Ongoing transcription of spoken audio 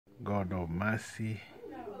God of mercy,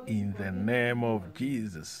 in the name of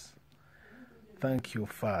Jesus. Thank you,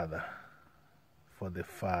 Father, for the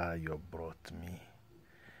far you have brought me.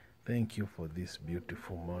 Thank you for this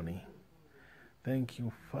beautiful morning. Thank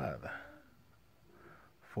you, Father,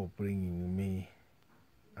 for bringing me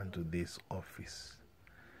into this office.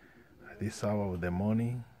 At this hour of the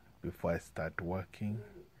morning, before I start working,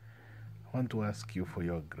 I want to ask you for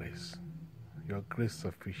your grace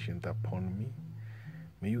sufficient upon me.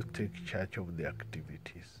 May you take charge of the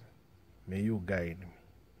activities. May you guide me.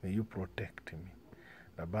 May you protect me.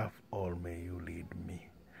 Above all, may you lead me.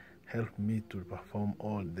 Help me to perform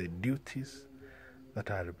all the duties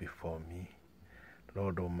that are before me.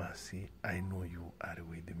 Lord of mercy, I know you are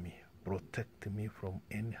with me. Protect me from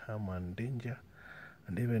any harm and danger,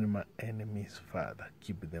 and even my enemies, Father,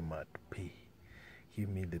 keep them at bay. Give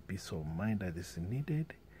me the peace of mind that is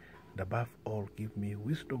needed, and above all, give me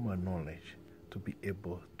wisdom and knowledge to be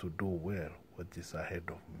able to do well what is ahead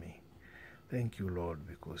of me. Thank you, Lord,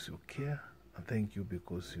 because you care, and thank you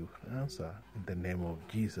because you answer. In the name of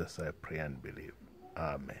Jesus, I pray and believe.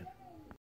 Amen.